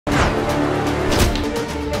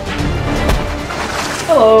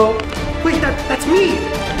Hello. Wait, that's me.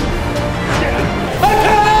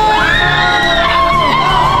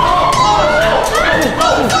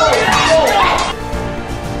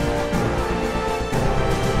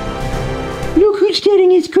 Look who's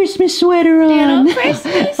getting his Christmas sweater on.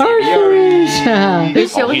 Christmas. Arthur is. You're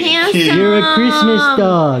so handsome. You're a Christmas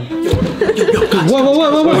dog.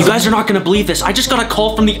 Whoa. You guys are not gonna believe this. I just got a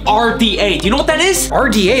call from the RDA. Do you know what that is?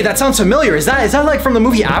 RDA? That sounds familiar. Is that like from the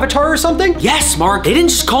movie Avatar or something? Yes, Mark. They didn't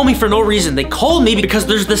just call me for no reason. They called me because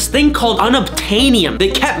there's this thing called unobtainium.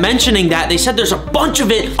 They kept mentioning that. They said there's a bunch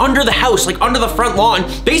of it under the house, like under the front lawn.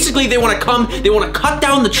 Basically, they want to come, they want to cut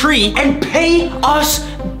down the tree and pay us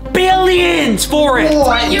billions for it.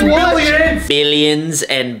 What? Billions? Billions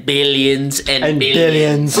and billions and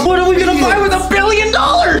billions. What are we gonna buy with $1 billion?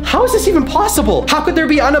 How is this even possible? How could there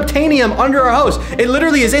be unobtainium under our house? It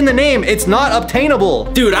literally is in the name. It's not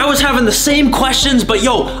obtainable. Dude, I was having the same questions, but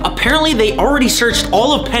yo, apparently they already searched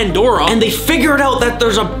all of Pandora and they figured out that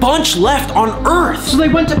there's a bunch left on Earth. So they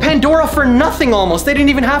went to Pandora for nothing almost. They didn't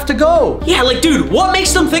even have to go. Yeah, like, dude, what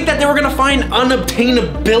makes them think that they were gonna find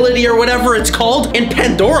unobtainability or whatever it's called in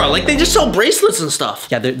Pandora? Like, they just sell bracelets and stuff.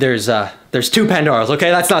 Yeah, there's 2 Pandoras, okay?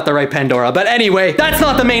 That's not the right Pandora. But anyway, that's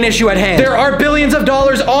not the main issue at hand. There are billions of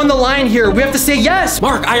dollars on the line here. We have to say yes.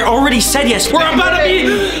 Mark, I already said yes. We're about to be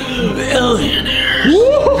billionaires.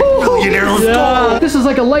 Billionaires. Yeah. This is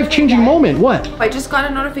like a life-changing moment. What? I just got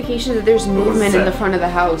a notification that there's movement in the front of the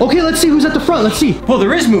house. Okay, let's see who's at the front. Let's see. Well,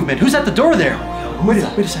 there is movement. Who's at the door there? Wait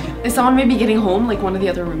a second. Is someone maybe getting home, like one of the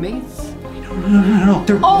other roommates? No.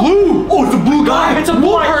 They're blue. Oh, it's a blue guy. It's a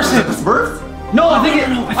blue person. Is it the Smurfs? No, I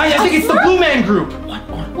think it's the Blue Man Group.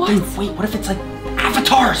 What? Dude, wait, what if it's like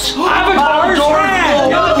avatars? Avatars?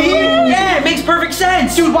 Yeah, it makes perfect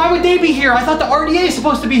sense. Dude, why would they be here? I thought the RDA is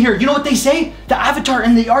supposed to be here. You know what they say? The Avatar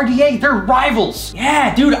and the RDA, they're rivals.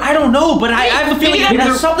 Yeah, dude, I don't know, but I have a feeling it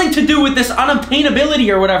has something to do with this unobtainability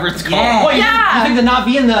or whatever it's called. Yeah. What, you think the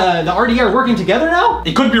Na'vi and the RDA are working together now?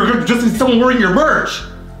 It could be just someone wearing your merch.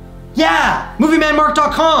 Yeah,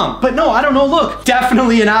 moviemanmark.com. But no, I don't know. Look,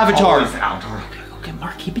 definitely an Avatar. Oh, it's an Avatar. Okay,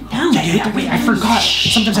 Mark, keep it down. Yeah, wait, I forgot.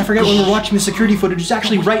 Sometimes I forget when we're watching the security footage. It's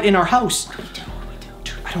actually right in our house. What do we do?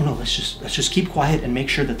 Dude, I don't know. Let's just keep quiet and make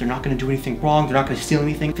sure that they're not going to do anything wrong. They're not going to steal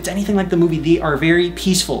anything. If it's anything like the movie, they are very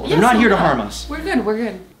peaceful. They're not here to harm us. We're good.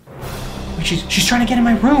 Wait, she's trying to get in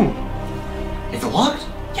my room. Is it locked?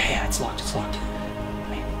 Yeah, it's locked. It's locked.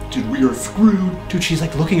 Dude, we are screwed. Dude, she's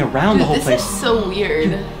like looking around the whole place. This is so weird.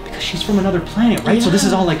 Dude, because she's from another planet, right? So this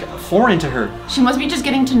is all like foreign to her. She must be just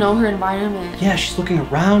getting to know her environment. Yeah, she's looking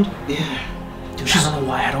around. Yeah. Dude, I don't know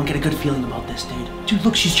why. I don't get a good feeling about this, dude. Dude,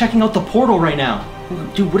 look, she's checking out the portal right now.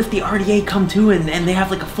 Dude, what if the RDA come too and they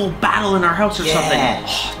have like a full battle in our house or something?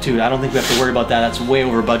 Oh, dude, I don't think we have to worry about that. That's way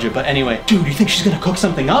over budget. But anyway, dude, you think she's gonna cook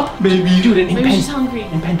something up? Maybe. Dude, Maybe she's hungry.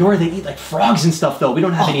 In Pandora, they eat like frogs and stuff, though. We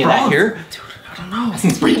don't have any of that here. Dude, I don't know.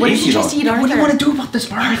 What did you just eat, Arthur? What do you want to do about this,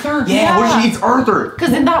 Arthur? Yeah, what if she eats Arthur?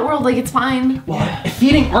 Because in that world, like, it's fine. Well, if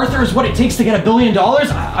feeding Arthur is what it takes to get $1 billion,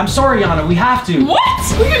 I'm sorry, Anna, we have to.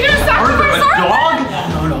 What? We're gonna sacrifice Arthur, a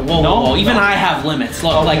Arthur? dog? Whoa. Even I have limits.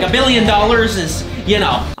 Look, like $1 billion is, you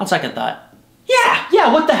know, I'll second that.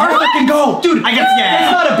 Yeah, what the heck? Arthur can go. Dude, I guess, yeah.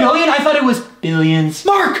 It's not $1 billion. I thought it was billions.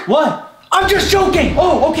 Mark! What? I'm just joking!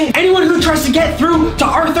 Oh, okay. Anyone who tries to get through to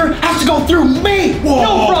Arthur has to go through me! Whoa.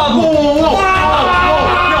 No problem. No,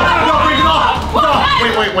 break it off.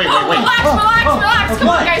 Wait. Relax. Come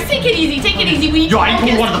on, guys. Take it easy. We Yo, I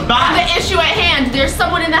need to one of the back. on the issue at hand. There's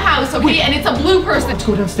someone in the house, okay? And it's a blue person. Let's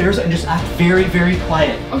go downstairs and just act very, very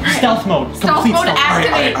quiet. Okay. Stealth mode. Stealth Complete mode stealth.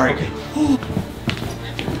 activate. All right. Quiet.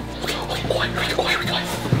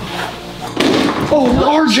 Oh,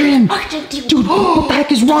 Arjun! Dude, what the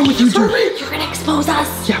heck is wrong with you, dude? You're gonna expose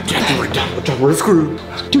us. Yeah, We're screwed.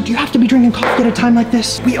 dude, do you have to be drinking coffee at a time like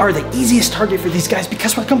this? We are the easiest target for these guys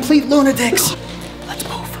because we're complete lunatics. Let's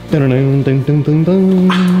move.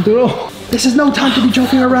 This is no time to be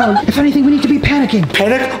joking around. If anything, we need to be panicking.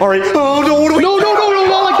 Panic? All right. Oh, no, what do we No,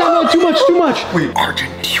 not like that. No, too much. Wait,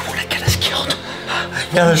 Arjun, do you want to get us killed?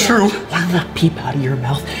 yeah, that's true. One more peep out of your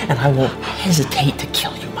mouth and I won't hesitate to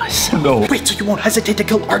kill you myself. No. Wait, so you won't hesitate to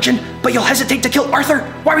kill Arjun, but you'll hesitate to kill Arthur?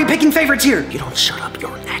 Why are we picking favorites here? You don't shut up,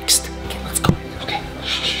 you're next. Okay, let's go. Okay.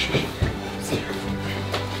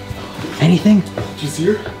 Anything? Do you see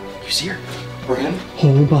her? You see her? Brand?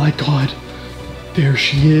 Oh my god. There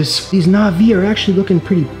she is. These Na'vi are actually looking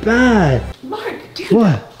pretty bad. Mark, dude.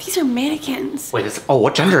 What? These are mannequins. Wait,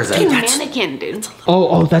 what gender is that? Dude, mannequin, dude.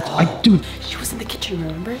 Oh, that's, dude. She was in the kitchen,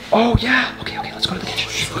 remember? Oh, yeah. Okay, let's go to the kitchen.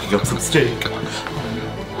 She's cooking up some steak.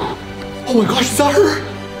 Oh my gosh, is that her?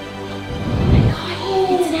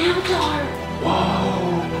 It's an avatar.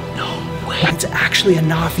 It's actually actually a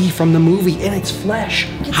Na'vi from the movie in its flesh.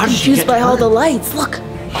 How did she Confused get by all hurt? the lights. Look.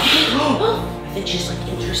 I think she's like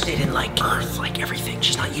interested in like Earth, like everything.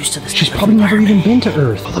 She's not used to this. She's type of probably never even environment. been to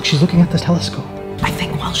Earth. Oh, look, she's looking at the telescope. I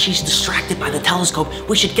think while she's distracted by the telescope,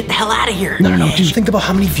 we should get the hell out of here. No, dude, think about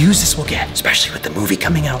how many views this will get, especially with the movie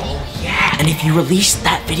coming out. Yeah, and if you release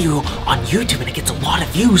that video on YouTube and it gets a lot of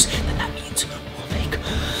views, then that means we'll make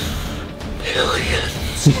billions.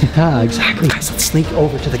 Yeah, exactly. Guys, let's sneak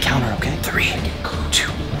over to the counter, okay? 3, 2,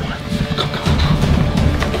 1. Go.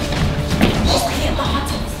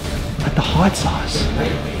 At the hot sauce.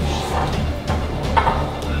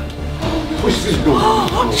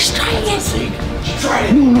 Oh, she's trying it.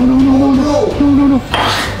 No.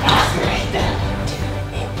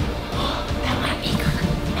 That might be her.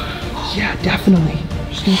 Yeah, definitely.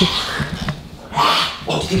 She's gonna get...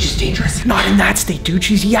 Oh, you think she's dangerous? Not in that state, dude.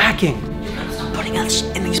 She's yakking. Stop putting us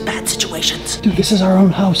in these bad situations. Dude, this is our own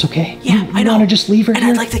house, okay? Yeah, You I know. wanna just leave her and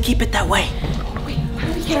here? I'd like to keep it that way. Wait, how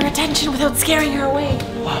do we get her attention without scaring her away?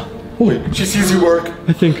 Wait, She sees you work.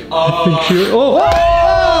 I think she... Oh!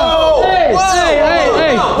 Hey!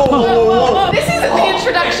 Oh, this isn't the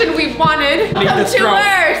introduction we wanted. Come to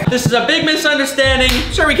Earth. This is a big misunderstanding.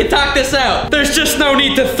 Sure, we can talk this out. There's just no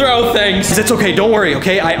need to throw things. It's okay, don't worry,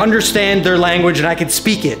 okay? I understand their language and I can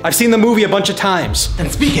speak it. I've seen the movie a bunch of times. Then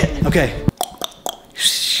speak it. Okay.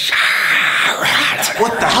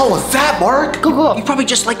 What the hell was that, Mark? Go. You probably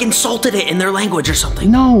just like insulted it in their language or something.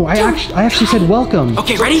 No, I actually said welcome.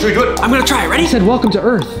 Okay, ready? Should we do it? I'm gonna try. Ready? I said welcome to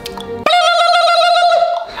Earth.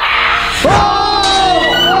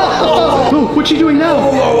 Oh, what's she doing now?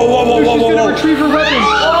 Dude, she's gonna retrieve her weapon.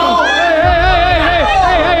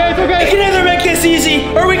 Hey, it's We okay. can either make this easy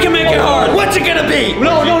or we can make it hard. What's it gonna be?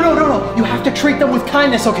 No. You have to treat them with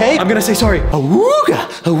kindness, okay? I'm gonna say sorry. Awooga.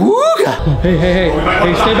 Hey,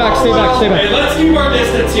 stay back. Hey, let's keep our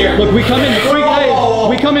distance here. Look, we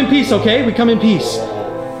come in peace, okay? We come in peace.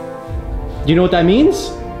 Do you know what that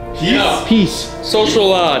means? Yeah. Peace.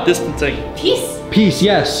 Social distancing. Peace? Peace,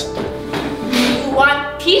 yes. You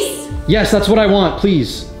want peace? Yes, that's what I want,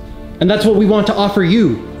 please. And that's what we want to offer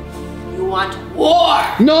you. You want war?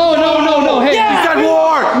 No. Hey, He said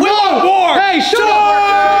war! We want war! Hey, shut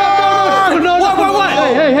up! No. What?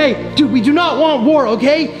 Hey, dude, we do not want war,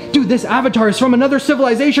 okay? Dude, this avatar is from another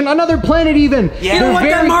civilization, another planet even. You know what,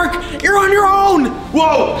 then, Mark? You're on your own.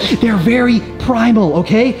 Whoa. They're very primal,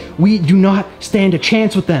 okay? We do not stand a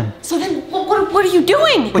chance with them. So then, what are you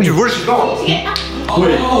doing? Wait, dude, where's she going? Yeah.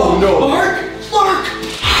 Oh no. Mark.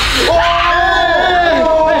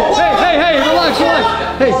 Hey, relax.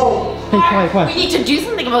 Hey, quiet. We need to do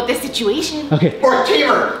something about this situation. Okay. Mark, tame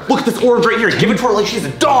her. Look at this orange right here. Give it to her like she's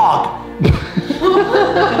a dog.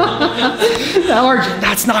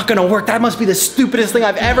 That's not gonna work. That must be the stupidest thing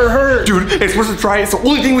I've ever heard. Dude, it's worth a try. It's the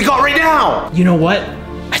only thing we got right now. You know what?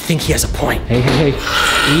 I think he has a point. Hey.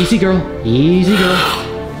 Easy, girl. Easy.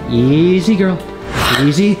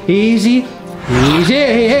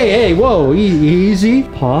 Hey. Whoa, easy.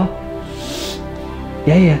 Paw.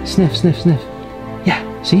 Yeah. Sniff. Yeah,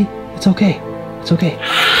 see? It's okay.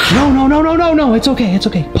 No. It's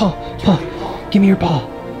okay. Paw. Give me your paw.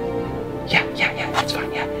 Yeah. That's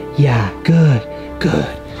fine. Yeah. Good.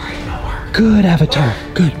 Good, Avatar.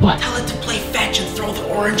 Good. What? Tell it to play fetch and throw the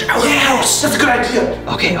orange out of the house. That's a good idea.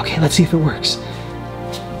 Okay. Let's see if it works.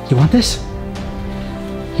 You want this?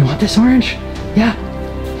 Orange? Yeah.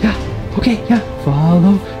 Okay. Yeah.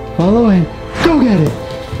 Follow and go get it.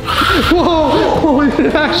 Whoa!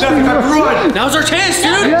 It actually worked. Run. Now's our chance,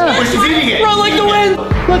 dude. Yeah. Wait, she's eating it. Run like the wind.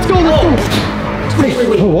 Let's go.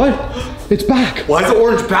 Wait. Oh, what? It's back. Why is the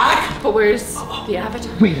orange back? But where's the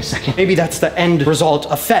avatar? Wait a second. Maybe that's the end result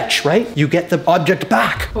of fetch, right? You get the object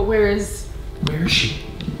back. But where is she?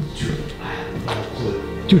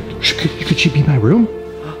 Dude, could she be in my room?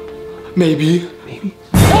 Maybe.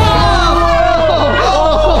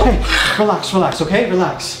 Relax, okay?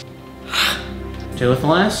 Relax. Do it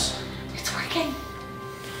less. It's working.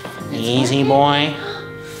 Easy, boy.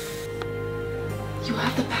 You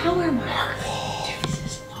have the power, Mark. This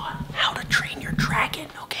is not how to train your dragon,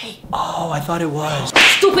 okay? Oh, I thought it was.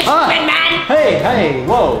 Stupid man! Hey,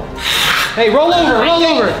 whoa. Hey, roll over.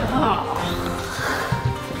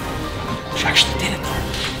 She actually did it, though.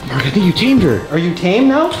 Mark, I think you tamed her. Are you tame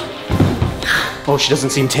now? Oh, she doesn't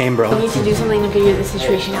seem tame, We bro. need to do something to figure this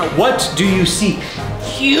situation out. What do you seek?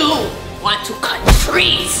 You want to cut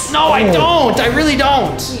trees. No, I don't. I really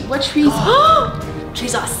don't. Wait, what trees?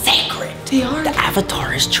 Trees are sacred. They are. The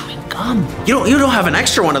avatar is chewing gum. You don't have an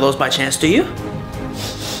extra one of those by chance, do you?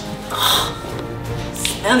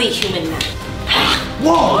 Smelly human man.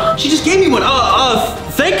 Whoa, she just gave me one.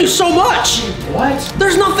 Thank you so much. What?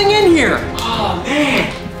 There's nothing in here. Oh,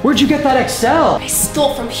 man. Where'd you get that Excel? I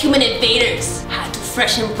stole from human invaders. Had to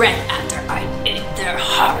freshen breath after I ate their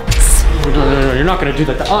hearts. No, you're not gonna do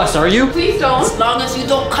that to us, are you? Please don't. As long as you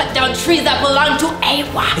don't cut down trees that belong to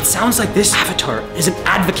Awa. It sounds like this avatar is an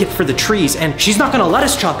advocate for the trees, and she's not gonna let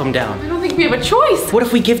us chop them down. I don't think we have a choice. What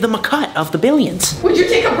if we give them a cut of the billions? Would you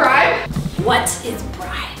take a bribe? What is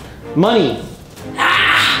bribe? Money.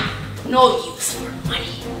 No use for money.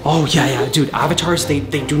 Oh, yeah, dude, avatars, they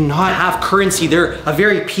do not have currency. They're a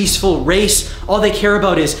very peaceful race. All they care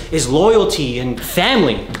about is loyalty and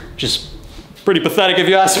family. Just pretty pathetic if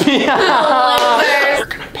you ask me. We're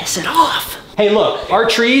gonna piss it off. Hey, look, our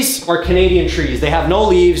trees are Canadian trees. They have no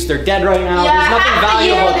leaves, they're dead right now. Yeah, There's nothing half the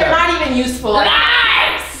year valuable they're there. not even useful.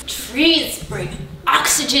 Lies! Trees bring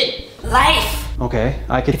oxygen, life. Okay,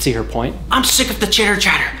 I could see her point. I'm sick of the chitter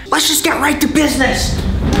chatter. Let's just get right to business.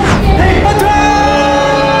 Hey,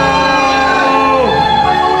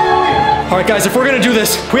 all right, guys, if we're gonna do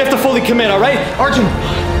this, we have to fully commit, all right? Arjun,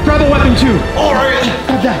 grab a weapon too. All right.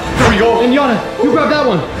 Grab that. Here we go. And Yana, you grab that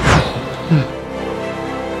one.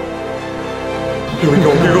 Here we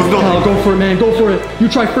go. Here goes nothing. Oh, go for it, man. Go for it. You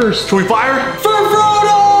try first. Should we fire? For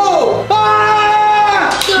Frodo!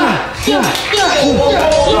 Ah!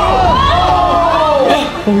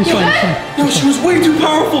 Oh, he's fine. No, she was way too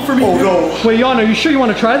powerful for me. Oh no. Wait, Yana, are you sure you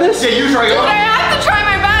want to try this? Yeah, you try it. I have to try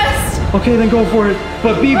my best. Okay, then go for it.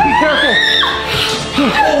 But be careful.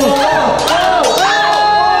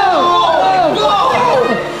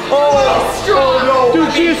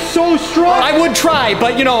 Dude, she is so strong. I would try,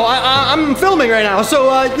 but you know, I'm filming right now, so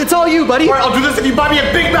it's all you, buddy. All right, I'll do this if you buy me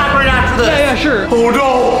a Big Mac right after this. Yeah, sure. Oh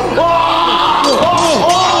no.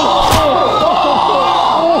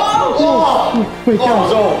 Wait,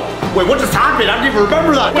 guys. No. Wait, what just happened? I don't even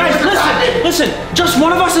remember that. Guys, listen. Just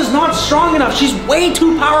one of us is not strong enough. She's way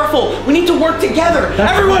too powerful. We need to work together.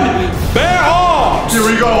 Everyone, bear arms. Here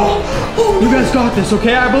we go. You guys got this,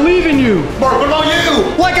 okay? I believe in you. Mark, what about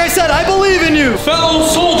you? Like I said, I believe in you. Fellow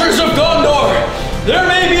soldiers of Gondor, there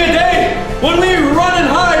may be a day when we run and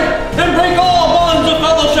hide and break all bonds of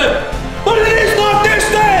fellowship, but it is not this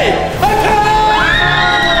day.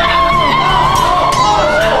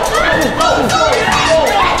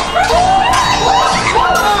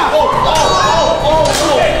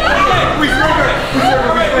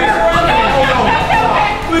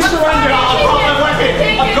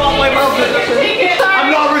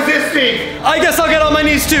 I guess I'll get on my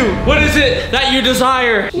knees too. What is it that you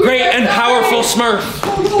desire, great and powerful Smurf?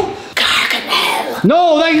 Gargamel.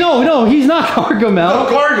 No, he's not Gargamel.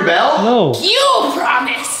 Gargamel? No. You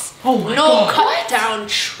promise. Oh my no God. cut down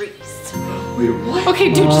trees. Wait, what?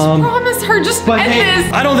 Okay, dude, just promise her. Just But end hey,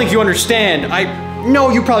 this. I don't think you understand. I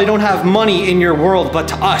know you probably don't have money in your world, but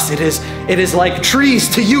to us, it is like trees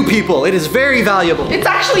to you people. It is very valuable. It's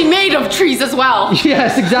actually made of trees as well.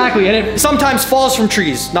 Yes, exactly. And it sometimes falls from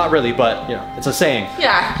trees. Not really, but you know, it's a saying.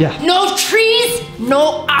 Yeah. Yeah. No trees,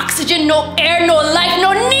 no oxygen, no air, no life,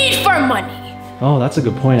 no need for money. Oh, that's a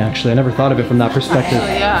good point, actually. I never thought of it from that perspective.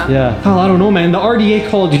 Yeah. Yeah. Kyle, I don't know, man. The RDA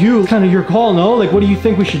called you. Kind of your call, no? Like, what do you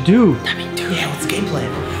think we should do? I mean, dude, what's the game plan?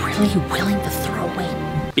 Really willing to throw away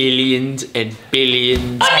billions and billions? A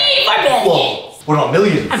need for billions. Whoa. What about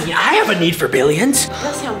millions? I mean, I have a need for billions.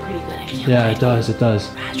 That sounds pretty good, actually. Yeah, it does. It does.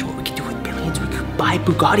 Imagine what we could do with billions. We could buy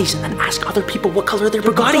Bugattis and then ask other people what color their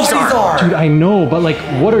Bugattis are. Dude, I know, but like,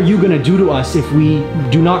 what are you gonna do to us if we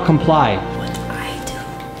do not comply? What I do.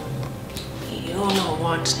 You don't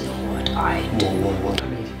want to know what I do.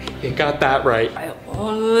 You got that right. I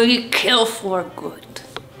only kill for good.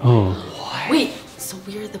 Oh. Wait, so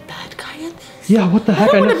we're the bad guy in this? Yeah, what the I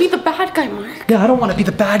heck? don't want to know- be the bad guy, Mark. Yeah, I don't want to be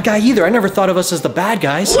the bad guy either. I never thought of us as the bad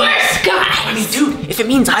guys. Worst guy. I mean, dude, if it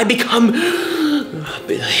means I become a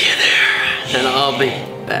billionaire, then I'll be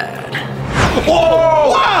bad.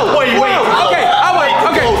 Whoa! Wow! Wait. Okay,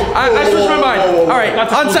 I switched my mind. All right,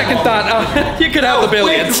 on second thought, you could have the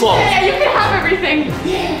billions. Yeah, you can have everything.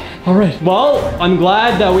 All right. Well, I'm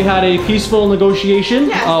glad that we had a peaceful negotiation.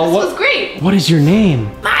 Yeah, this was great. What is your name?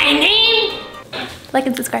 My name? Like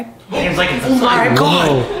and subscribe. Oh my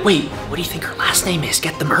God. Wait, what do you think her last name is?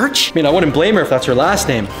 Get the merch? I mean, I wouldn't blame her if that's her last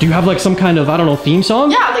name. Do you have like some kind of, I don't know, theme song?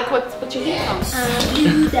 Yeah, like what's your name?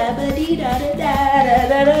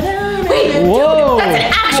 Wait, Whoa. that's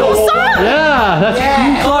an actual song. Yeah,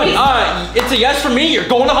 that's Fun. It's a yes for me. You're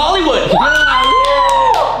going to Hollywood. Hollywood.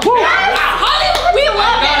 We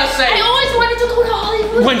love gotta it. say- I always wanted to go to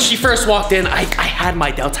Hollywood. When she first walked in, I had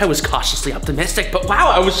my doubts. I was cautiously optimistic, but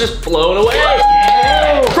wow, I was just blown away.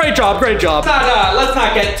 Yeah. Great job, great job. Let's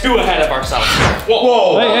not get too ahead of ourselves. Whoa.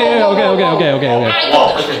 Whoa. Hey, okay. I know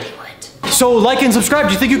Hollywood. So like and subscribe.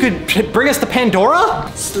 Do you think you could bring us to Pandora?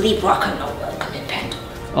 Sleepwalker, no welcome in Pandora.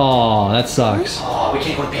 Oh, that sucks. Oh, we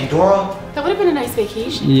can't go to Pandora? That would have been a nice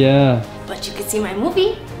vacation. Yeah. But you could see my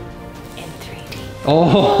movie in 3D.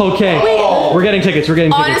 Oh, okay. Wait. We're getting tickets.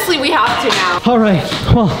 Honestly, we have to now. All right.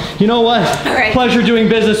 Well, you know what? All right. Pleasure doing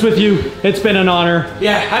business with you. It's been an honor.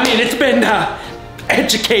 Yeah, I mean, it's been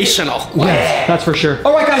educational. Yes, that's for sure.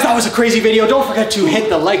 All right, guys, that was a crazy video. Don't forget to hit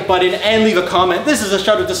the like button and leave a comment. This is a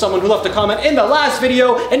shout out to someone who left a comment in the last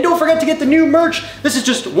video. And don't forget to get the new merch. This is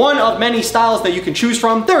just one of many styles that you can choose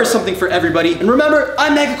from. There is something for everybody. And remember,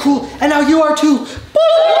 I'm mega cool, and now you are too.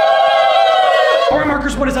 All right,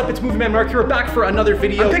 Markers, what is up? It's Movie Man Mark here. We're back for another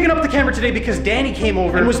video. I'm picking up the camera today because Danny came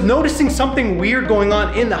over and was noticing something weird going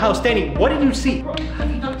on in the house. Danny, what did you see? Bro,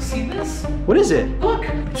 have you not seen this? What is it? Look,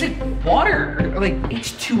 it's like water, or like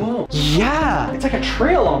H2O. Yeah, it's like a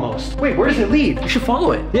trail almost. Wait, where does it lead? You should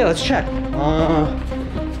follow it. Yeah, let's check.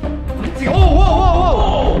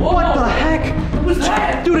 Whoa! What the heck? Who's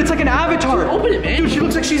that? Dude, it's like an avatar. Open it, man. Dude, she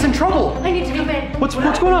looks like she's in trouble. I need to come in. What's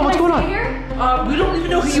going on? What's going on? Here? We don't even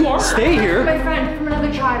know who you are. Stay here. My friend from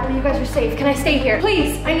another tribe, but you guys are safe. Can I stay here?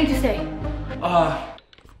 Please, I need to stay.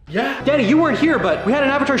 Yeah. Danny, you weren't here, but we had an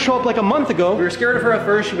avatar show up like a month ago. We were scared of her at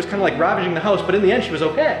first. She was kind of like ravaging the house, but in the end, she was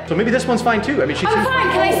okay. So maybe this one's fine too. I mean, she I'm seems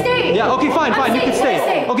fine. Can I stay? Yeah, okay, fine. I'm You can safe. Can I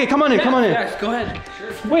stay. stay? Okay, come on in. Yes, go ahead.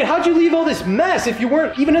 Sure. Wait, how'd you leave all this mess if you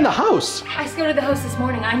weren't even in the house? I scouted the house this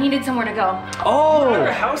morning. I needed somewhere to go. Oh, at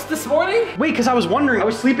our house this morning? Wait, because I was wondering, I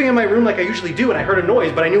was sleeping in my room like I usually do, and I heard a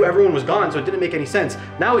noise, but I knew everyone was gone, so it didn't make any sense.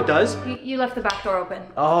 Now it does. You left the back door open.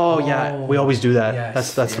 Oh, yeah, we always do that.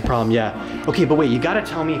 Yes, That's the problem, yeah. Okay, but wait, you gotta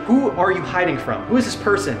tell me, who are you hiding from? Who is this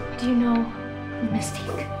person? Do you know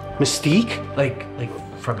Mystique? Mystique? Like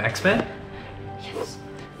from X-Men? Yes.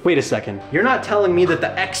 Wait a second. You're not telling me that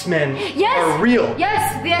the X-Men Yes. are real?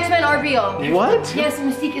 Yes, the X-Men are real. What? Yes,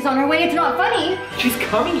 Mystique is on her way. It's not funny. She's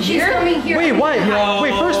coming She's here? coming here. Wait, what? No.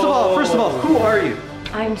 Wait, first of all, who are you?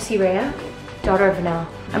 I'm Sireya, daughter of Vanel.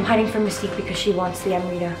 I'm hiding from Mystique because she wants the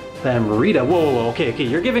Amrita. The Amrita. Whoa, okay.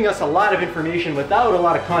 You're giving us a lot of information without a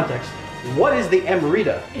lot of context. What is the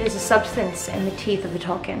Amrita? It is a substance in the teeth of the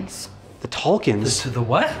Tolkiens. The Tolkiens? The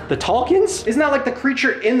what? The Tolkiens? Isn't that like the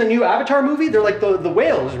creature in the new Avatar movie? They're like the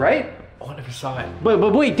whales, right? Oh, I never saw it. But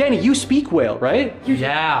wait, Danny, you speak whale, right?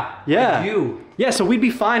 Yeah. Yeah. I do. Yeah, so we'd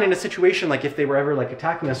be fine in a situation like if they were ever like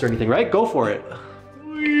attacking us or anything, right? Go for it.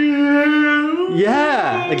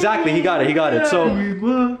 Yeah, exactly. He got it. So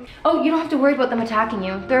Oh, you don't have to worry about them attacking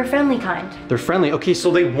you. They're a friendly kind. they're friendly. Okay,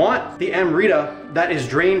 so they want the Amrita that is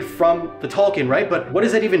drained from the Tolkien, right? But what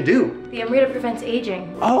does that even do? The Amrita prevents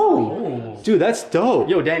aging. Oh, dude, that's dope.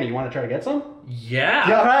 Yo, Danny, you want to try to get some? Yeah.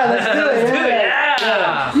 Yeah, all right, let's do it. Let's do it, Yeah.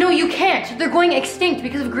 yeah. No, you can't. They're going extinct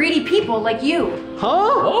because of greedy people like you. Huh?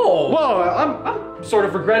 Oh. Whoa, I'm sort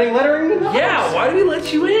of regretting letting you in the Yeah, house. why do we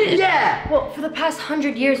let you in? Yeah. Well, for the past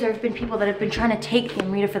 100 years, there have been people that have been trying to take the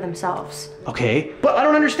Amrita for themselves. Okay, but I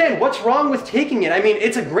don't understand. What's wrong with taking it? I mean,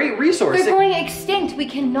 it's a great resource. They're going extinct. We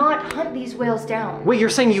cannot hunt these whales down. Wait, you're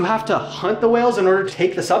saying you have to hunt the whales in order to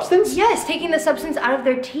take the substance? Yes, taking the substance out of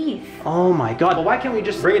their teeth. Oh my god. Well, why can't we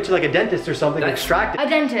just bring it to like a dentist or something and extract A it?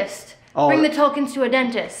 dentist. Oh. Bring the Tolkiens to a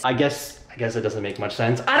dentist. I guess it doesn't make much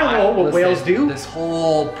sense. I don't know what Listen, whales do. This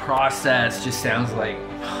whole process just sounds like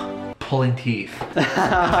pulling teeth.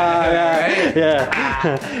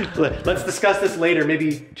 Yeah. Let's discuss this later.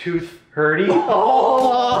 Maybe tooth hurting.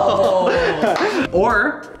 Oh.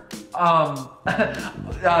 Or,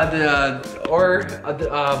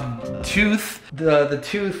 tooth, the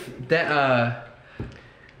tooth that,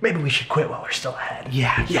 maybe we should quit while we're still ahead.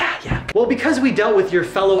 Yeah. Well, because we dealt with your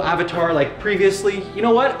fellow Avatar like previously, you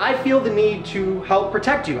know what? I feel the need to help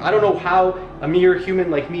protect you. I don't know how a mere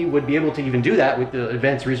human like me would be able to even do that with the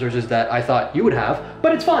advanced resources that I thought you would have,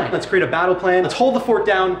 but it's fine. Let's create a battle plan. Let's hold the fort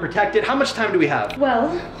down, protect it. How much time do we have?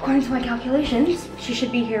 Well, according to my calculations, she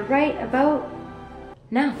should be here right about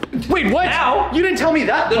now. Wait, what? Now? You didn't tell me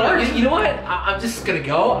that No, part. you know what? I'm just gonna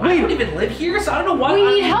go. I Wait. don't even live here, so I don't know why. We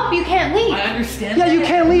need help. You can't leave. I understand. Yeah, you that.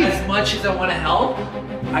 can't leave. As much as I want to help,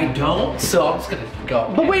 I don't. So I'm just gonna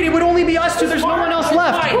go. But wait, it would only be us two. There's no one else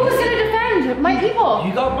left. Fine. Who's gonna defend my people?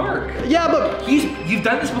 You got Mark. Yeah, but You've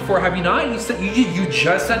done this before, have you not? You said you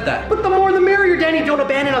just said that. the more the merrier, Danny. Don't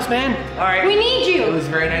abandon us, man. All right. We need It you. was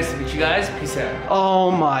very nice to meet you guys. Peace out.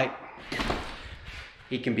 Oh my.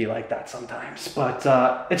 He can be like that sometimes, but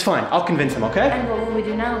it's fine. I'll convince him, okay? And what will we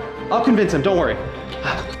do now? I'll convince him, don't worry.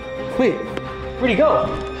 Wait, where'd he go?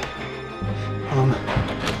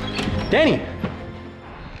 Danny!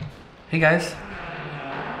 Hey guys.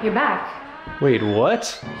 You're back. Wait,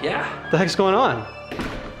 what? Yeah. The heck's going on?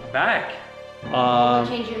 Back.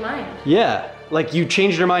 Change your mind. Yeah, like you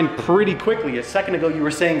changed your mind pretty quickly. A second ago you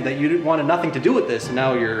were saying that you wanted nothing to do with this, and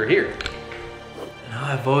now you're here. No,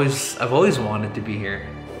 I've always wanted to be here.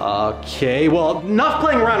 Okay, well, enough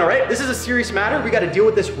playing around, all right? This is a serious matter. We got to deal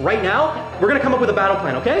with this right now. We're gonna come up with a battle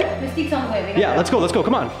plan, okay? Mystique's on the way. Yeah, let's go,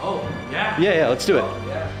 come on. Oh, yeah. Yeah, let's do it.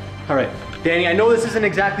 All right, Danny, I know this isn't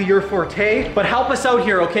exactly your forte, but help us out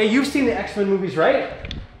here, okay? You've seen the X-Men movies, right?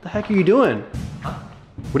 What the heck are you doing? Huh?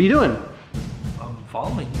 What are you doing? I'm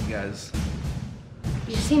following you guys.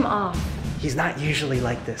 You seem off. He's not usually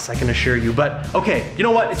like this, I can assure you, but okay, you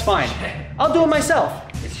know what? It's fine. I'll do it myself.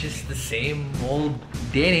 It's just the same old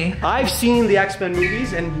Danny. I've seen the X-Men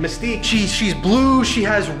movies, and Mystique, she's blue, she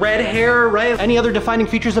has red hair, right? Any other defining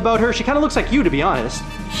features about her? She kind of looks like you, to be honest.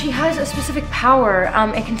 She has a specific power.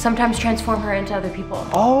 It can sometimes transform her into other people.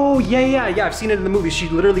 Oh, yeah, I've seen it in the movies. She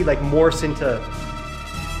literally like morphs into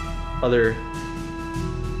other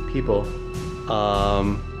people.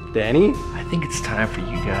 Danny? I think it's time for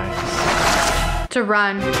you guys To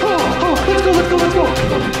run. Let's go.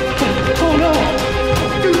 Oh no!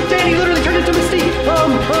 Dude, Danny literally turned into Mystique.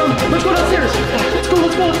 Let's go downstairs. Let's go.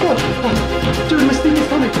 Dude, Mystique is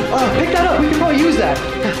coming. Pick that up. We can probably use that.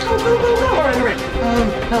 Go. All right.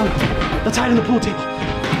 Let's hide in the pool table.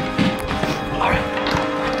 All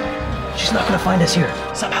right. She's not gonna find us here.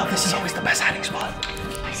 Somehow this is always the best hiding spot.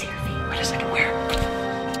 I see her feet. Wait a second. Where?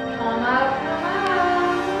 Come out.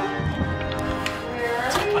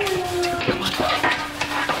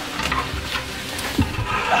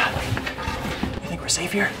 You think we're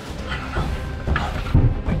safe here? I don't know.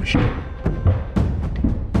 Wait, we should.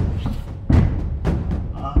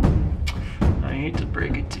 I hate to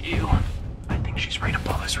break it to you. I think she's right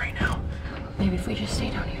above us right now. Maybe if we just stay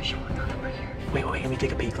down here, she won't know that we're here. Wait, let me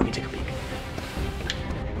take a peek.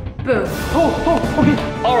 Boom. Okay.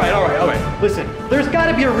 All right. Listen, there's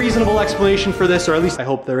gotta be a reasonable explanation for this, or at least I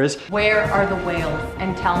hope there is. Where are the whales?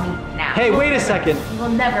 And tell me now. Hey, wait a second. You will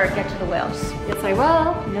never get to the whales. Yes, I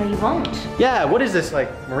will. No, you won't. Yeah, what is this,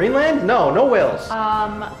 like marine land? No whales.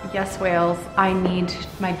 Yes, whales. I need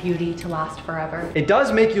my beauty to last forever. It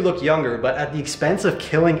does make you look younger, but at the expense of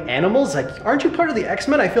killing animals? Like, aren't you part of the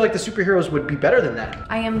X-Men? I feel like the superheroes would be better than that.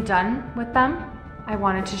 I am done with them. I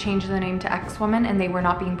wanted to change the name to X-Woman and they were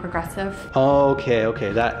not being progressive.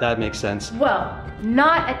 Okay, that makes sense. Well,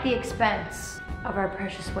 not at the expense of our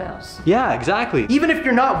precious whales. Yeah, exactly. Even if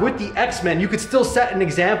you're not with the X-Men, you could still set an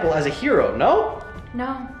example as a hero, no?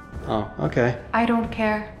 No. Oh, okay. I don't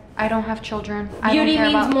care. I don't have children. Beauty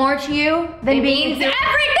means more to you than being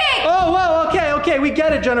everything! Oh, well, okay, we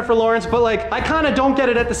get it, Jennifer Lawrence, but like, I kind of don't get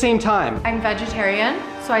it at the same time. I'm vegetarian,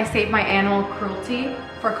 so I save my animal cruelty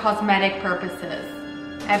for cosmetic purposes.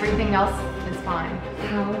 Everything else is fine.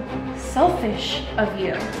 How selfish of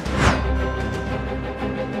you.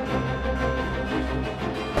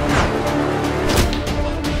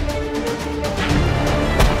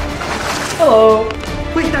 Hello.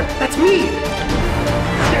 Wait, that's me.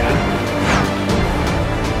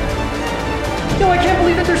 Yo, I can't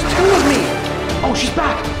believe that there's two of me. Oh, she's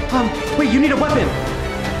back. Wait, you need a weapon.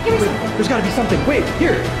 Give me Wait, something. there's gotta be something. Wait,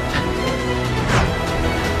 here.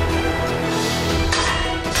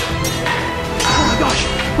 Oh my gosh,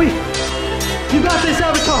 wait. You got this,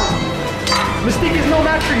 Avatar. Mystique is no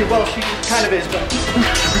match for you. Well, she kind of is, but.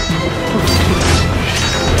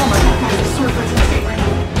 Oh my god, this sword that's insane right now.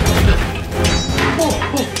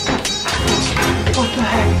 What the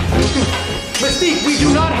heck? Mystique, we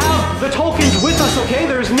do not have the tokens with us, okay?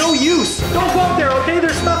 There's no use. Don't go up there, okay?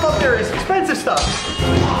 There's stuff up there. It's expensive stuff.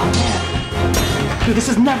 Oh, man. Dude, this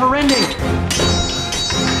is never ending.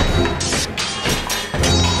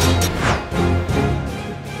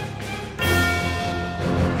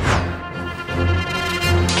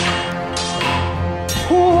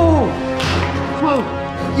 Whoa,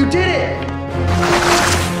 you did it.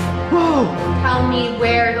 Whoa. Tell me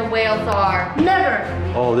where the whales are. Never!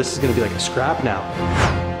 Oh, this is gonna be like a scrap now.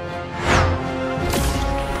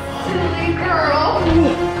 Silly girl.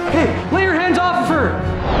 Hey, lay your hands off of her.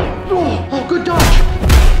 Oh, good dodge.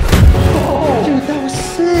 Oh, dude, that was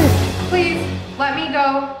sick. Please, let me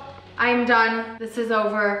go. I'm done. This is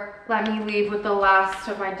over. Let me leave with the last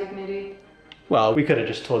of my dignity. Well, we could have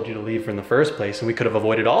just told you to leave her in the first place and we could have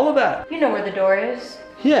avoided all of that. You know where the door is.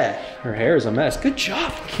 Yeah, her hair is a mess. Good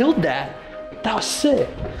job, killed that. That was sick.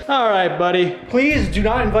 All right, buddy. Please do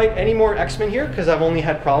not invite any more X-Men here because I've only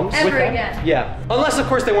had problems with Ever them. again. Yeah, unless of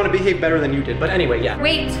course they want to behave better than you did. But anyway, yeah.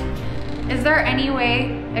 Wait, is there any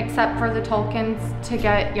way except for the Tolkiens, to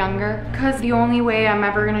get younger. Because the only way I'm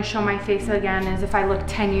ever gonna show my face again is if I look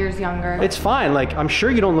 10 years younger. It's fine, like, I'm sure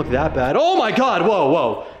you don't look that bad. Oh my God, whoa,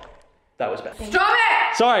 whoa. That was bad. Stop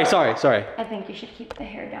it! Sorry. I think you should keep the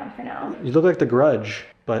hair down for now. You look like the Grudge,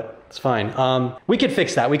 but it's fine. We could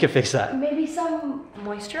fix that, Maybe some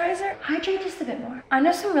moisturizer? Hydrate just a bit more. I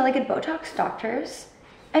know some really good Botox doctors.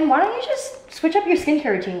 And why don't you just switch up your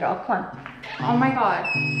skincare routine, girl? Come on. Oh my God,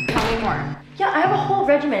 tell me more. Yeah, I have a whole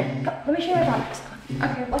regimen. Let me show you my products.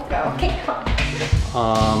 Okay, let's go. Okay, come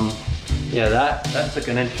on. Yeah, that took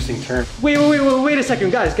an interesting turn. Wait a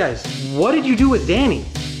second, guys. What did you do with Danny?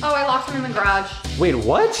 Oh, I lost him in the garage. Wait,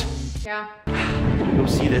 what? Yeah. Go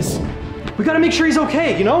see this. We gotta make sure he's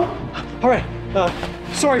okay, you know? All right,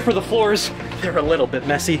 sorry for the floors. They're a little bit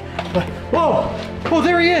messy, but, whoa,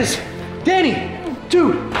 there he is. Danny,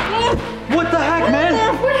 dude, what the heck, man?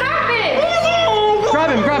 What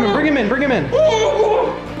happened? Grab him, bring him in.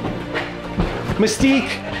 Mystique,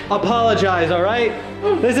 apologize, all right?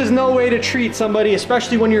 This is no way to treat somebody,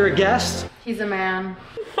 especially when you're a guest. He's a man.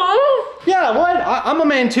 Yeah, what? I'm a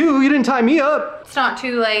man too, you didn't tie me up. It's not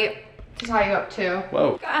too late to tie you up too.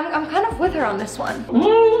 Whoa. I'm kind of with her on this one.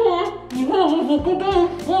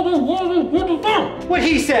 What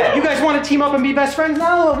he said. You guys want to team up and be best friends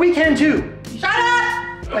now? We can too. Shut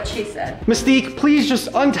up! What she said. Mystique, please just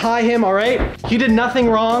untie him, all right? He did nothing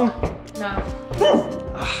wrong. No.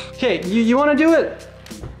 Okay, you want to do it?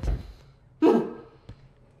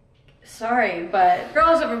 Sorry, but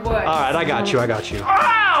Girls over boys. All right, I got you.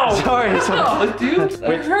 Ow! Sorry. Oh, dude,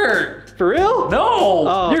 that hurt. For real? No.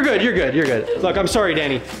 Oh, you're good. Look, I'm sorry,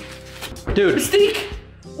 Danny. Dude, Mystique,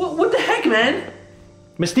 what the heck, man?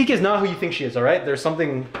 Mystique is not who you think she is, all right? There's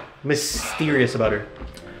something mysterious about her.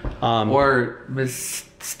 Or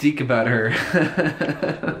mystique about her.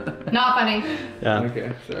 Not funny. Yeah.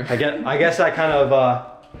 Okay, sorry. I guess I kind of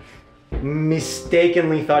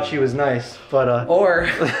mistakenly thought she was nice, but Or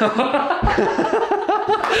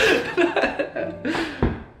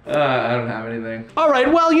I don't have anything. all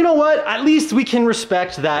right, well, you know what? At least we can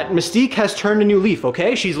respect that Mystique has turned a new leaf,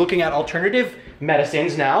 okay? She's looking at alternative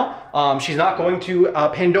medicines now. She's not going to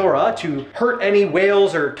Pandora to hurt any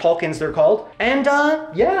whales or Tolkiens, they're called. And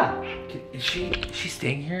yeah. Is she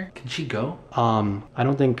staying here? Can she go? I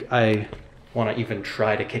don't think I want to even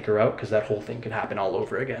try to kick her out because that whole thing could happen all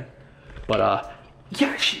over again. But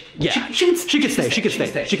Yeah, she could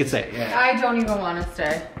stay. Yeah. I don't even want to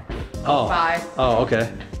stay. Oh. Bye. Oh,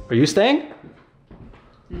 okay. Are you staying?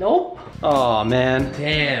 Nope. Oh man.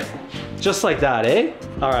 Damn. Just like that, eh?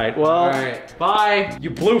 All right, well. All right. Bye. You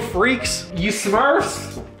blue freaks. You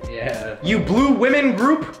Smurfs. Yeah. You blue women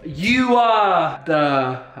group. You I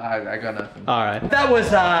got nothing. All right. That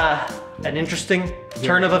was an interesting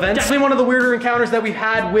turn of events. Definitely one of the weirder encounters that we've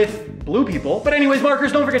had with blue people. But anyways,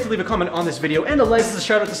 markers, don't forget to leave a comment on this video and a like. This is a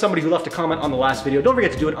shout out to somebody who left a comment on the last video. Don't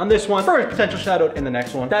forget to do it on this one for a potential shout out in the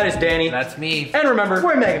next one. That is Danny. That's me. And remember,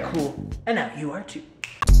 we're mega cool. And now you are too.